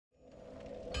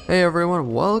Hey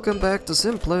everyone, welcome back to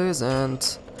Simplays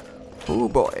and... oh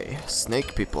boy,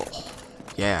 snake people.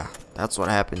 Yeah, that's what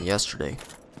happened yesterday.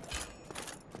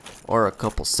 Or a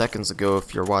couple seconds ago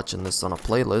if you're watching this on a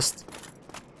playlist.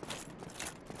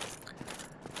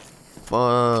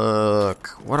 Fuck,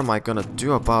 what am I gonna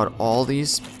do about all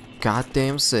these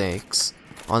goddamn snakes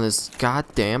on this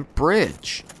goddamn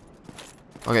bridge?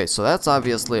 Okay, so that's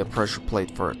obviously a pressure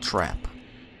plate for a trap.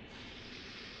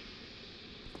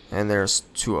 And there's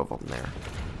two of them there.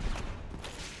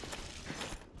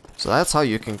 So that's how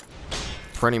you can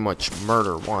pretty much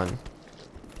murder one.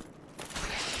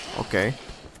 Okay.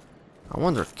 I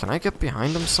wonder, can I get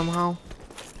behind him somehow?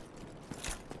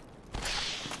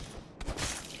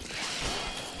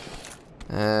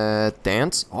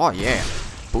 Dance? Oh yeah.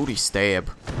 Booty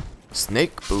stab.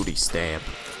 Snake booty stab.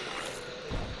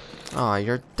 Aw,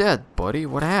 you're dead, buddy.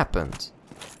 What happened?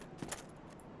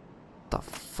 The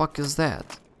fuck is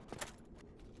that?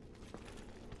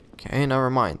 Okay, never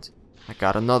mind. I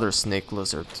got another snake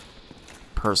lizard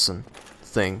person,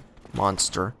 thing,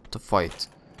 monster to fight.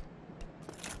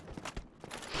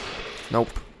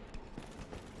 Nope.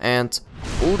 And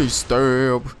booty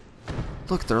stab.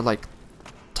 Look, they're like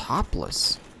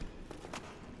topless.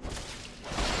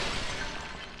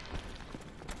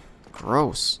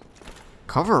 Gross.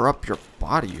 Cover up your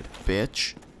body, you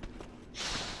bitch.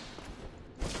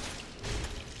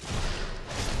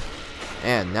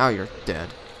 And now you're dead.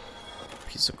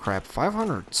 Piece of crap.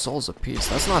 500 souls apiece.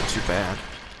 That's not too bad.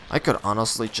 I could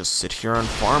honestly just sit here and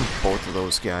farm both of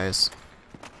those guys.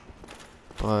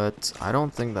 But I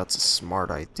don't think that's a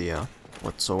smart idea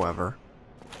whatsoever.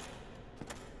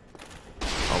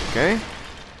 Okay.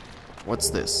 What's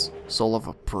this? Soul of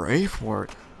a brave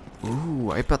word.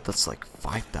 Ooh, I bet that's like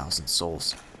 5,000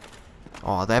 souls.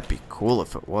 Oh, that'd be cool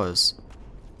if it was.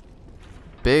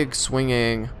 Big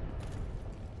swinging.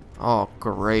 Oh,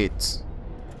 great.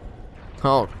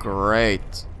 Oh,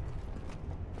 great.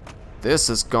 This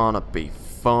is gonna be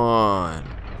fun.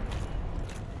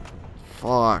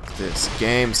 Fuck this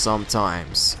game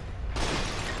sometimes.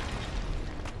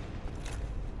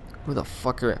 Who the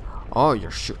fuck are... oh,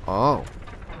 you're oh.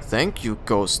 Thank you,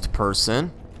 ghost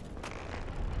person.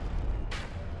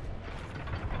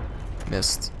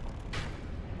 Missed.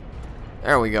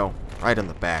 There we go. Right in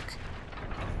the back.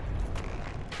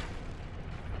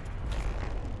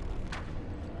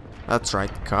 That's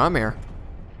right. Come here.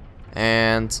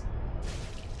 And...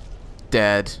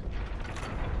 dead.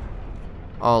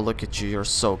 Oh, look at you. You're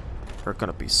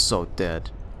gonna be so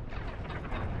dead.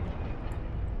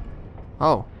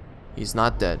 Oh. He's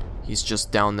not dead. He's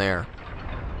just down there.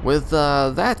 With,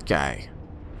 that guy.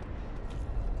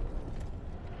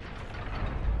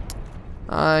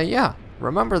 Yeah.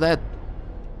 Remember that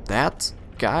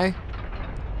guy?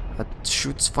 That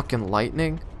shoots fucking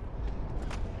lightning?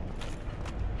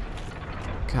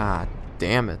 God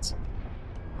damn it.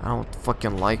 I don't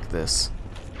fucking like this.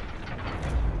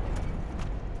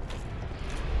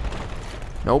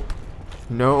 Nope.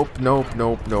 Nope, nope,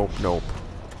 nope, nope, nope.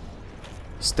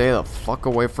 Stay the fuck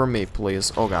away from me,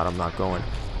 please. Oh god, I'm not going.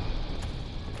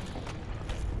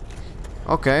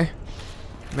 Okay.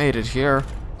 Made it here.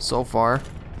 So far.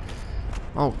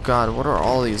 Oh god, what are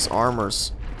all these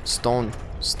armors? Stone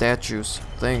statues,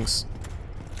 things.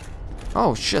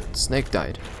 Oh shit, the snake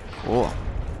died. Cool.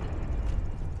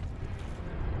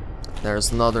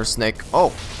 There's another snake.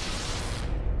 Oh!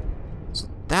 So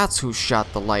that's who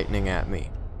shot the lightning at me.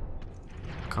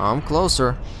 Come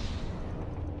closer.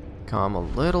 Come a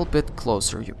little bit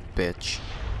closer, you bitch.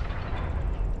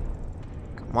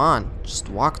 Come on, just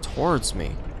walk towards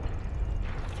me.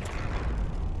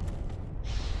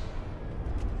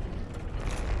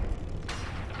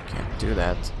 Can't do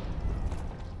that.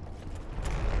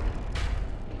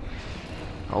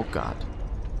 Oh god.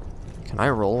 Can I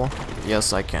roll?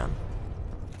 Yes, I can.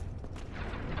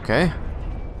 Okay.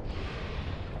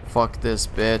 Fuck this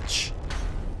bitch.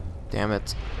 Damn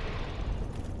it.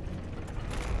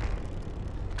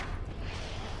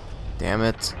 Damn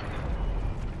it.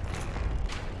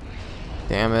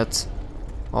 Damn it.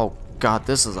 Oh god,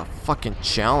 this is a fucking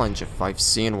challenge if I've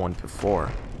seen one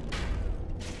before.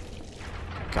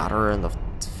 Got her in the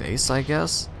face, I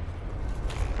guess?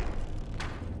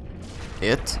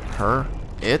 It, her,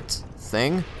 it,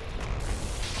 thing?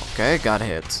 Okay, got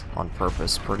hit on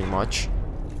purpose, pretty much.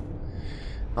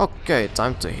 Okay,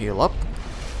 time to heal up.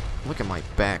 Look at my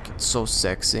back, it's so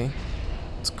sexy.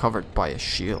 It's covered by a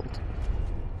shield.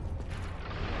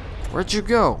 Where'd you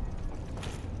go?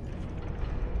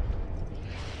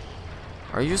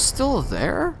 Are you still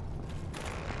there?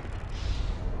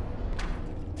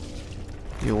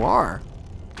 You are.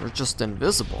 You're just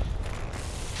invisible.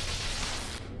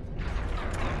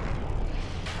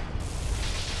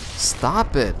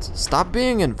 stop it. Stop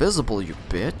being invisible, you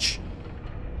bitch.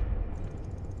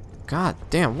 God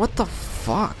damn, what the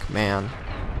fuck, man?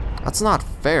 That's not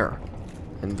fair.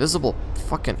 Invisible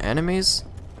fucking enemies?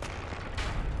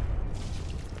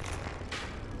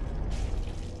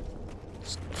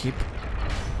 Just keep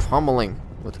pummeling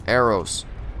with arrows.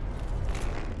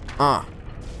 Fuck.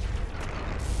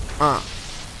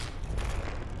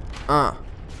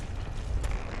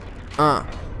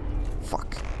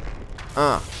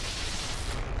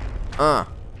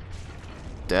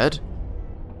 Dead?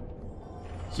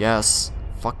 Yes,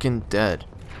 fucking dead.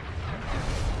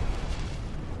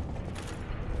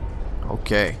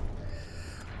 Okay.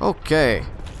 Okay.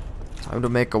 Time to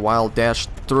make a wild dash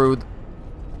through.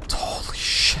 Holy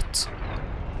shit.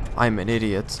 I'm an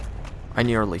idiot. I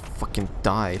nearly fucking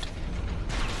died.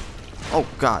 Oh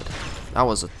god. That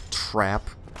was a trap.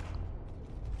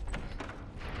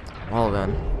 Well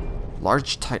then.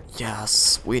 Large tight.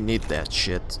 Yes, we need that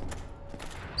shit.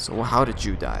 So how did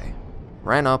you die?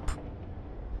 Ran up.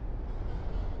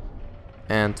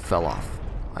 And fell off.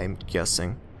 I'm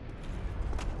guessing.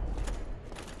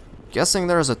 Guessing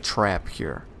there's a trap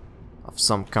here. Of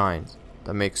some kind.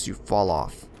 That makes you fall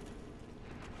off.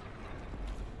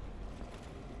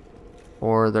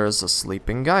 Or there's a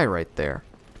sleeping guy right there.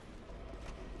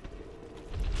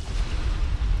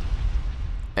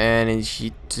 And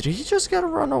did he just get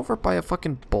run over by a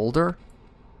fucking boulder?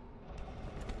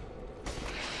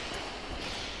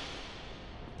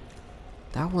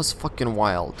 That was fucking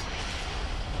wild.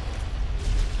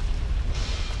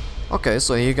 Okay,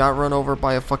 so he got run over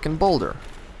by a fucking boulder.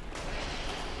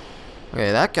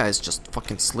 Okay, that guy's just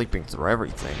fucking sleeping through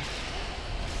everything.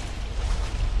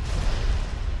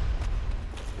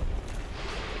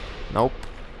 Nope.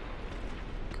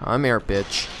 Come here,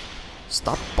 bitch.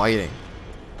 Stop biting.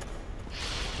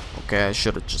 Okay, I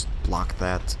should have just blocked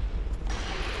that.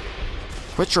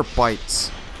 Quit your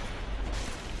bites.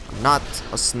 I'm not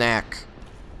a snack.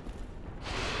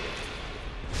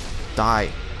 Die.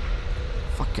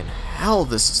 Fucking hell,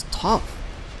 this is tough.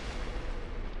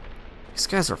 These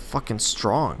guys are fucking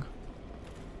strong.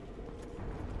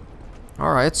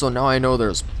 Alright, so now I know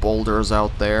there's boulders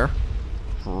out there.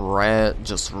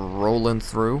 Just rolling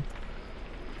through.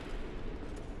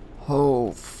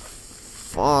 Oh,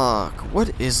 fuck.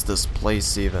 What is this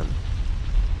place even?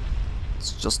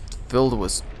 It's just filled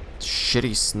with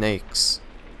shitty snakes.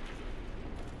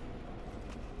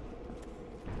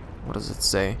 What does it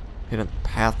say? Hidden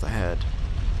path ahead.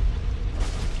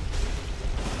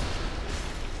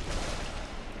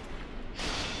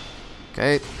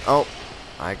 Okay. Oh,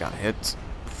 I got hit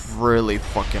really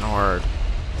fucking hard.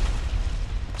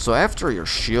 So after your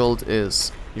shield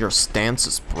is... your stance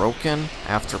is broken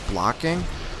after blocking?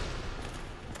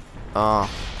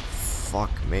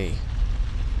 Fuck me.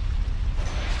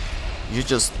 You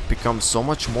just become so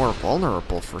much more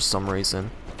vulnerable for some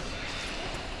reason.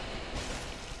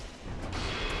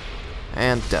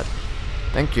 And dead.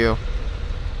 Thank you.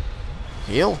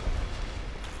 Heal?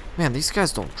 Man, these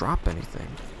guys don't drop anything.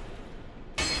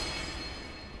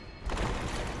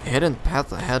 Hidden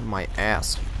path ahead my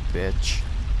ass, bitch.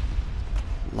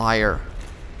 Liar.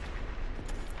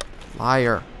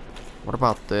 Liar. What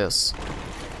about this?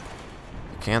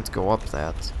 You can't go up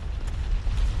that.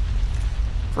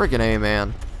 Friggin' A,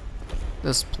 man.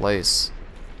 This place.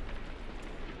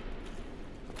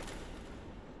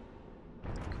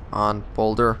 Come on,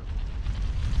 boulder.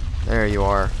 There you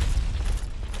are.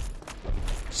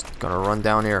 Just gonna run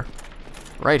down here.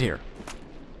 Right here.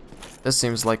 This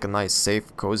seems like a nice,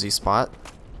 safe, cozy spot.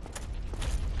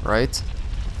 Right?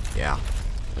 Yeah.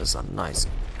 This is a nice,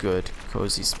 good,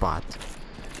 cozy spot.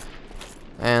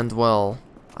 And, well,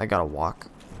 I gotta walk.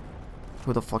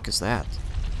 Who the fuck is that?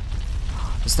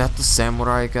 Is that the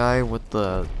samurai guy with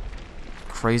the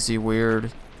crazy,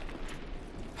 weird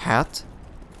hat?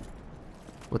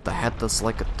 With the hat that's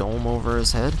like a dome over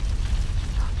his head?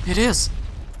 It is!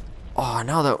 Oh,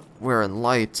 now that we're in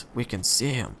light, we can see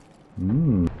him.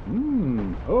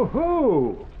 Oh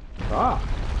ho! Ah,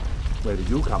 where did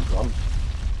you come from?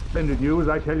 Splendid news,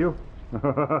 I tell you.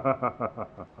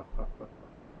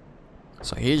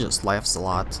 So he just laughs a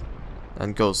lot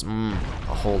and goes, a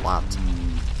whole lot.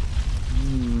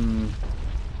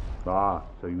 Ah,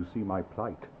 so you see my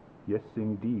plight. Yes,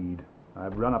 indeed.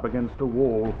 I've run up against a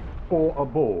wall, or a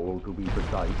ball to be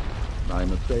precise.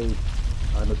 I'm afraid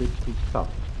I'm a bit too tough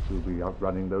to be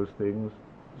outrunning those things.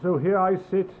 So here I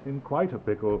sit in quite a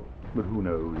pickle, but who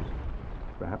knows?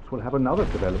 Perhaps we'll have another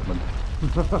development.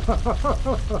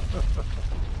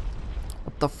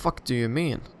 What the fuck do you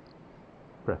mean?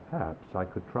 Perhaps I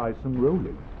could try some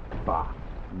rolling. Bah,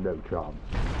 no chance.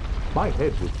 My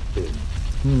head would spin.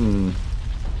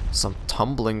 Some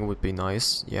tumbling would be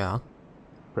nice, yeah.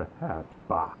 Perhaps.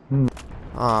 Bah.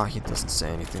 Ah, he doesn't say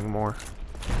anything more.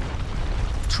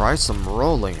 Try some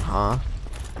rolling, huh?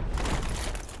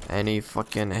 Any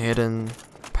fucking hidden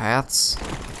paths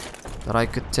that I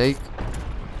could take?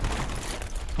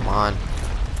 Come on.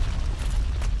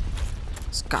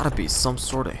 There's gotta be some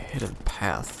sort of hidden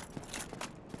path.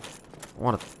 I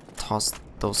want to toss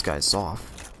those guys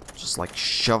off. Just like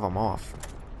shove them off.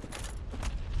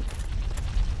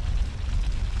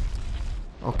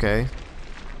 Okay.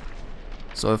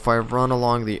 So if I run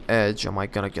along the edge, am I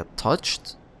gonna get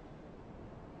touched?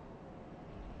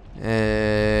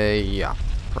 Yeah,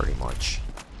 pretty much.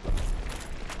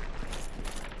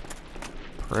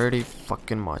 Pretty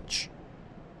fucking much.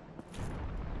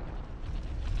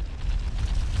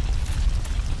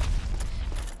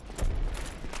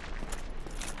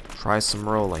 Try some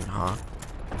rolling, huh?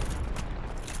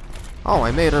 Oh,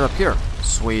 I made it up here.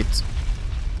 Sweet.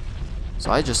 So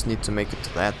I just need to make it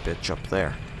to that bitch up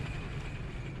there.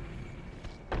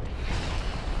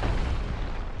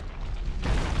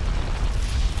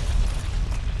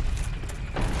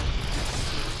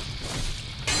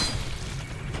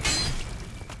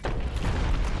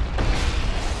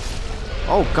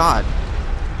 Oh god.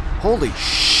 Holy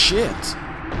shit.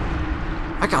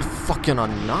 I got fucking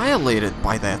annihilated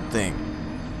by that thing.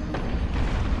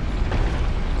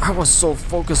 I was so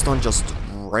focused on just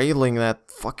railing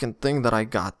that fucking thing that I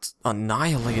got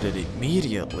annihilated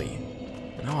immediately.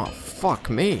 Oh, fuck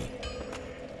me.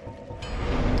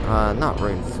 Not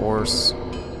reinforce.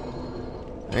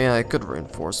 Yeah, I could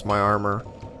reinforce my armor.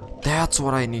 That's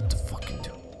what I need to fucking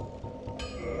do.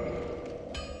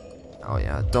 Oh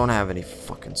yeah, I don't have any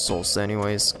fucking souls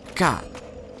anyways. God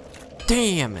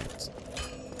damn it.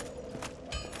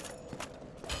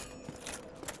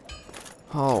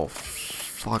 Oh,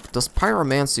 fuck. Does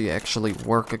pyromancy actually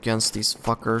work against these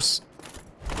fuckers?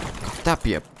 God, that'd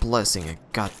be a blessing in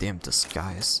goddamn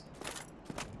disguise.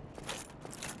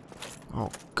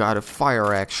 Oh god, if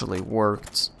fire actually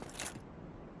worked,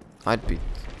 I'd be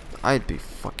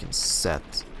fucking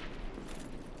set.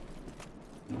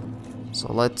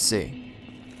 So let's see.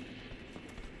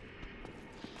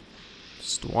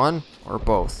 Just one or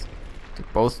both?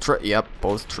 Did both yep,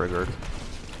 both triggered.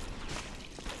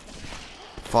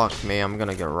 Fuck me, I'm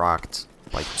gonna get rocked.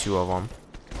 Like two of them.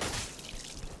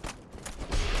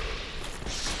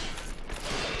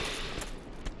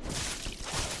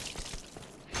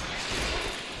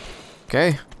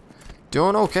 Okay.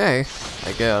 Doing okay,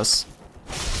 I guess.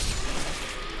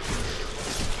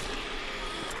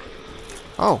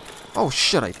 Oh. Oh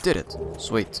shit, I did it.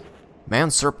 Sweet.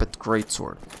 Man-serpent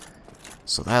greatsword.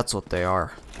 So that's what they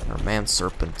are. They're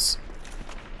man-serpents.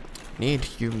 Need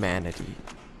humanity.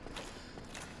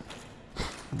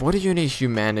 What do you need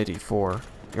humanity for?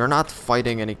 You're not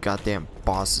fighting any goddamn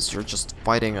bosses. You're just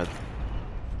fighting a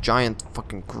giant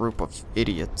fucking group of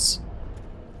idiots.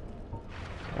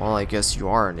 Well, I guess you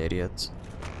are an idiot.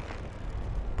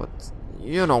 But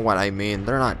you know what I mean.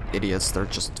 They're not idiots. They're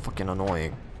just fucking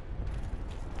annoying.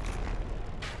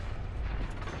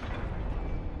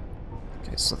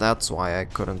 Okay, so that's why I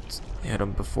couldn't hit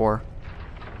him before.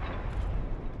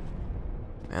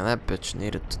 Man, that bitch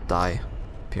needed to die.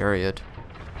 Period.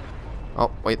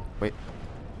 Oh, wait.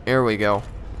 Here we go.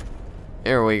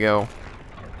 Here we go.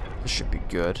 This should be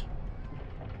good.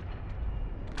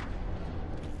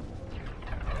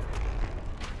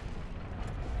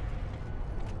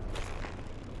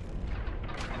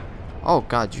 Oh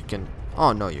god, you can...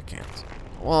 Oh, no, you can't.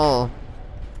 Well,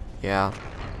 yeah.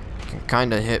 You can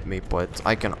kinda hit me, but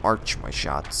I can arch my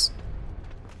shots.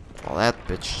 Well, that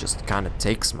bitch just kinda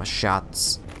takes my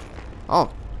shots.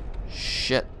 Oh,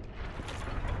 shit.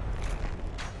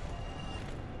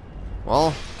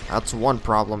 Well, that's one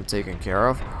problem taken care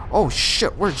of. Oh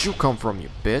shit, where'd you come from, you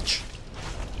bitch?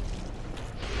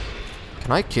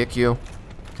 Can I kick you?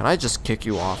 Can I just kick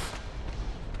you off?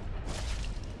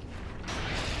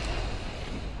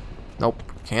 Nope,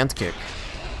 can't kick.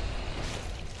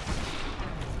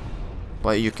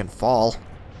 But you can fall.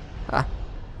 Ah.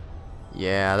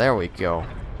 Yeah, there we go.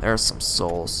 There's some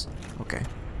souls. Okay.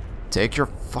 Take your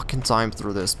fucking time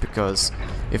through this, because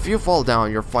if you fall down,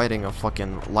 you're fighting a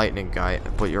fucking lightning guy,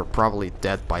 but you're probably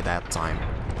dead by that time.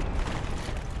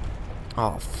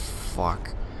 Oh, fuck.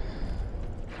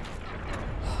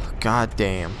 God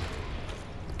damn.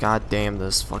 God damn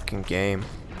this fucking game.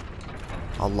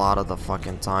 A lot of the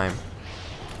fucking time.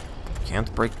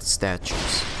 Can't break the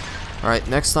statues. Alright,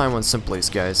 next time on Simply's,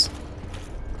 guys.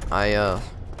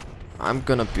 I'm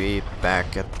gonna be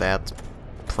back at that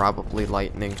probably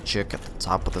lightning chick at the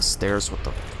top of the stairs with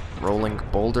the rolling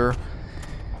boulder.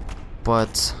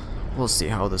 But we'll see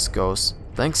how this goes.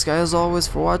 Thanks guys as always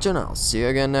for watching. I'll see you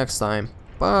again next time.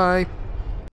 Bye!